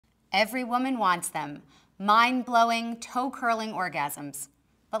Every woman wants them. Mind-blowing, toe-curling orgasms.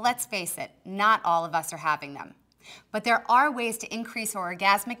 But let's face it, not all of us are having them. But there are ways to increase our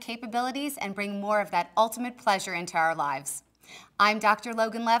orgasmic capabilities and bring more of that ultimate pleasure into our lives. I'm Dr.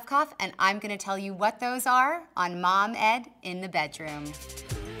 Logan Levkoff, and I'm going to tell you what those are on Mom Ed in the Bedroom.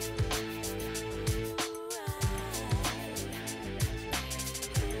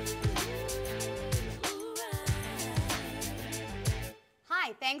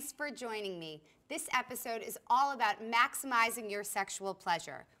 Hi, thanks for joining me. This episode is all about maximizing your sexual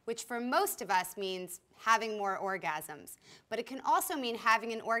pleasure, which for most of us means having more orgasms. But it can also mean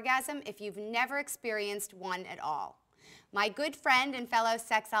having an orgasm if you've never experienced one at all. My good friend and fellow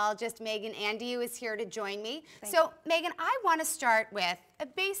sexologist Megan Andiu is here to join me. So Megan, I want to start with a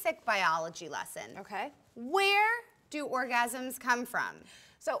basic biology lesson. Okay. Where do orgasms come from?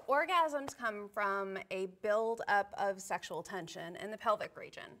 So orgasms come from a buildup of sexual tension in the pelvic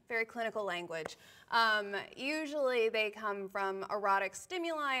region, very clinical language. Usually they come from erotic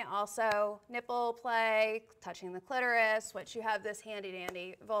stimuli, also nipple play, touching the clitoris, which you have this handy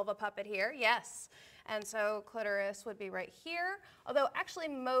dandy vulva puppet here, yes. And so clitoris would be right here, although actually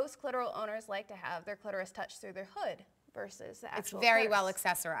most clitoral owners like to have their clitoris touched through their hood versus the actual It's very clitoris.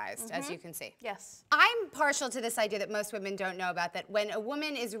 well accessorized, as you can see. Yes. I'm partial to this idea that most women don't know about, that when a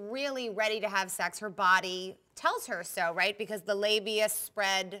woman is really ready to have sex, her body tells her so, right? Because the labia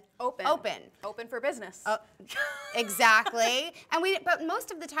spread open. Open for business. Exactly. But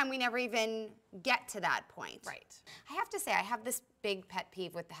most of the time we never even get to that point. Right. I have to say, I have this big pet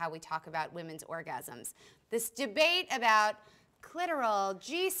peeve with how we talk about women's orgasms. This debate about clitoral,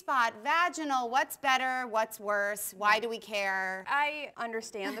 G-spot, vaginal, what's better, what's worse, why do we care? I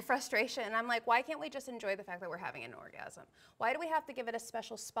understand the frustration, and I'm like, why can't we just enjoy the fact that we're having an orgasm? Why do we have to give it a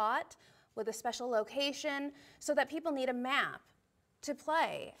special spot with a special location so that people need a map to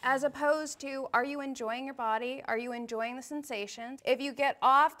play, as opposed to, are you enjoying your body? Are you enjoying the sensations? If you get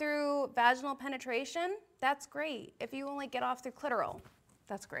off through vaginal penetration, that's great. If you only get off through clitoral,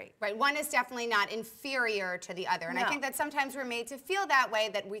 that's great. Right, one is definitely not inferior to the other. And I think that sometimes we're made to feel that way,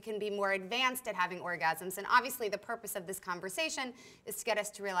 that we can be more advanced at having orgasms. And obviously the purpose of this conversation is to get us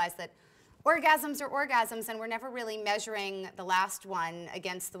to realize that orgasms are orgasms, and we're never really measuring the last one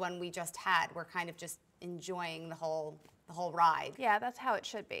against the one we just had. We're kind of just enjoying the whole ride. Yeah, that's how it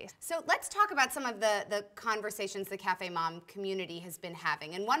should be. So let's talk about some of the conversations the CafeMom community has been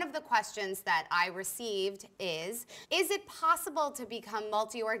having. And one of the questions that I received is it possible to become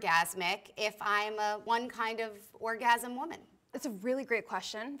multi-orgasmic if I'm a one kind of orgasm woman? It's a really great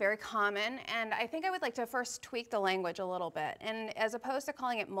question, very common, and I think I would like to first tweak the language a little bit. And as opposed to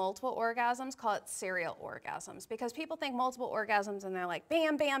calling it multiple orgasms, call it serial orgasms, because people think multiple orgasms and they're like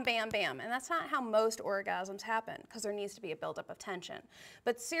bam, bam, bam, bam, and that's not how most orgasms happen, because there needs to be a buildup of tension.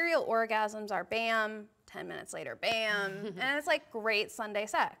 But serial orgasms are bam, 10 minutes later, bam, and it's like great Sunday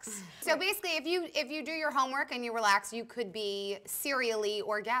sex. So basically, if you do your homework and you relax, you could be serially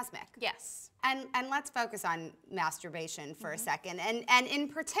orgasmic. Yes. And let's focus on masturbation for a second. And in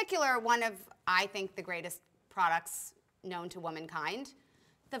particular, one of, I think, the greatest products known to womankind,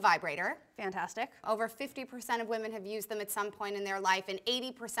 the vibrator. Fantastic. Over 50% of women have used them at some point in their life, and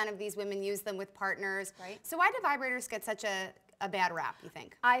 80% of these women use them with partners. Right. So why do vibrators get such a bad rap, you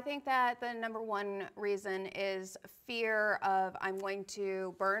think? I think that the number one reason is fear of I'm going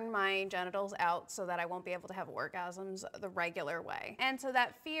to burn my genitals out so that I won't be able to have orgasms the regular way. And so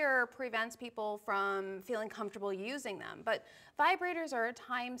that fear prevents people from feeling comfortable using them. But vibrators are a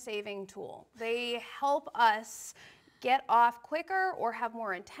time-saving tool. They help us get off quicker or have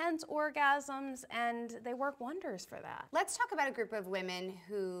more intense orgasms, and they work wonders for that. Let's talk about a group of women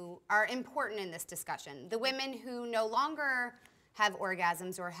who are important in this discussion. The women who no longer have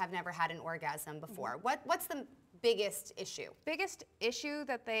orgasms or have never had an orgasm before. What's the biggest issue? Biggest issue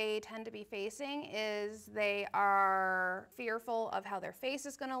that they tend to be facing is they are fearful of how their face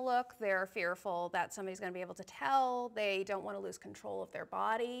is going to look. They're fearful that somebody's going to be able to tell. They don't want to lose control of their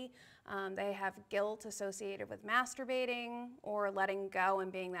body. They have guilt associated with masturbating or letting go and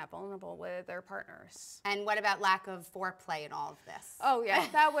being that vulnerable with their partners. And what about lack of foreplay in all of this? Oh yeah,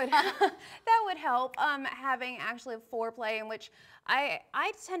 that would that would help. Having actually foreplay, in which I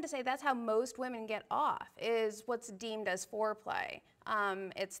tend to say that's how most women get off, is what's deemed as foreplay.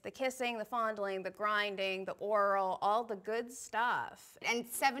 It's the kissing, the fondling, the grinding, the oral, all the good stuff. And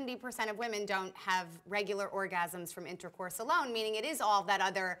 70% of women don't have regular orgasms from intercourse alone, meaning it is all that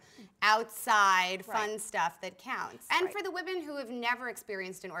other outside fun stuff that counts. And for the women who have never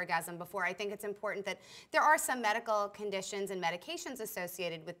experienced an orgasm before, I think it's important that there are some medical conditions and medications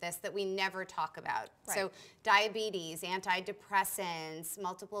associated with this that we never talk about. So diabetes, antidepressants,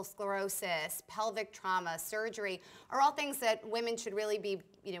 multiple sclerosis, pelvic trauma, surgery are all things that women should really be,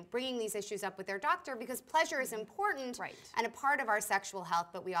 bringing these issues up with their doctor, because pleasure is important and a part of our sexual health,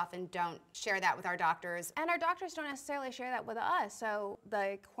 but we often don't share that with our doctors. And our doctors don't necessarily share that with us. So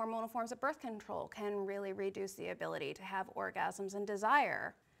the hormonal forms of birth control can really reduce the ability to have orgasms and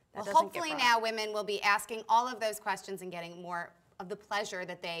desire. Well, hopefully now women will be asking all of those questions and getting more of the pleasure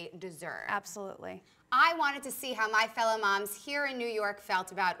that they deserve. Absolutely. I wanted to see how my fellow moms here in New York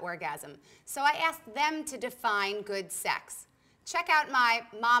felt about orgasm, so I asked them to define good sex. Check out my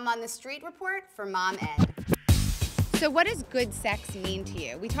Mom on the Street report for Mom Ed. So what does good sex mean to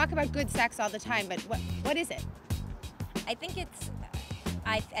you? We talk about good sex all the time, but what is it? I think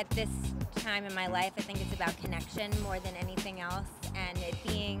at this time in my life, I think it's about connection more than anything else, and it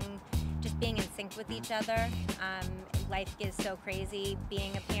just being in sync with each other. Life is so crazy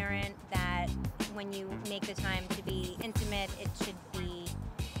being a parent that when you make the time to be intimate,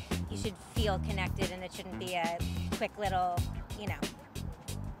 you should feel connected, and it shouldn't be a quick little,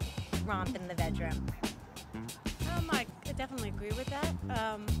 romp in the bedroom. I definitely agree with that.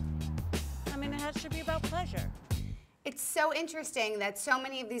 It should be about pleasure. It's so interesting that so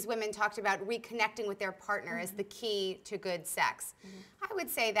many of these women talked about reconnecting with their partner as the key to good sex. I would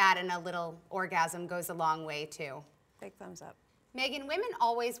say that, and a little orgasm goes a long way too. Big thumbs up. Megan, women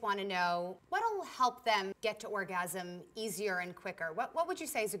always want to know what'll help them get to orgasm easier and quicker. What would you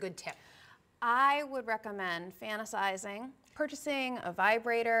say is a good tip? I would recommend fantasizing, purchasing a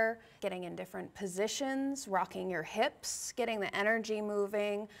vibrator, getting in different positions, rocking your hips, getting the energy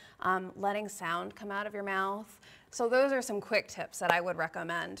moving, letting sound come out of your mouth. So those are some quick tips that I would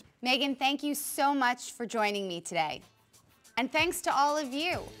recommend. Megan, thank you so much for joining me today. And thanks to all of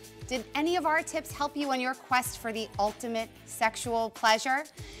you. Did any of our tips help you on your quest for the ultimate sexual pleasure?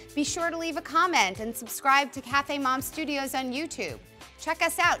 Be sure to leave a comment and subscribe to CafeMom Studios on YouTube. Check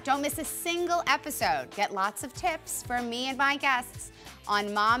us out. Don't miss a single episode. Get lots of tips from me and my guests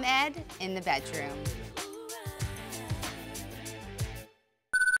on Mom Ed in the Bedroom.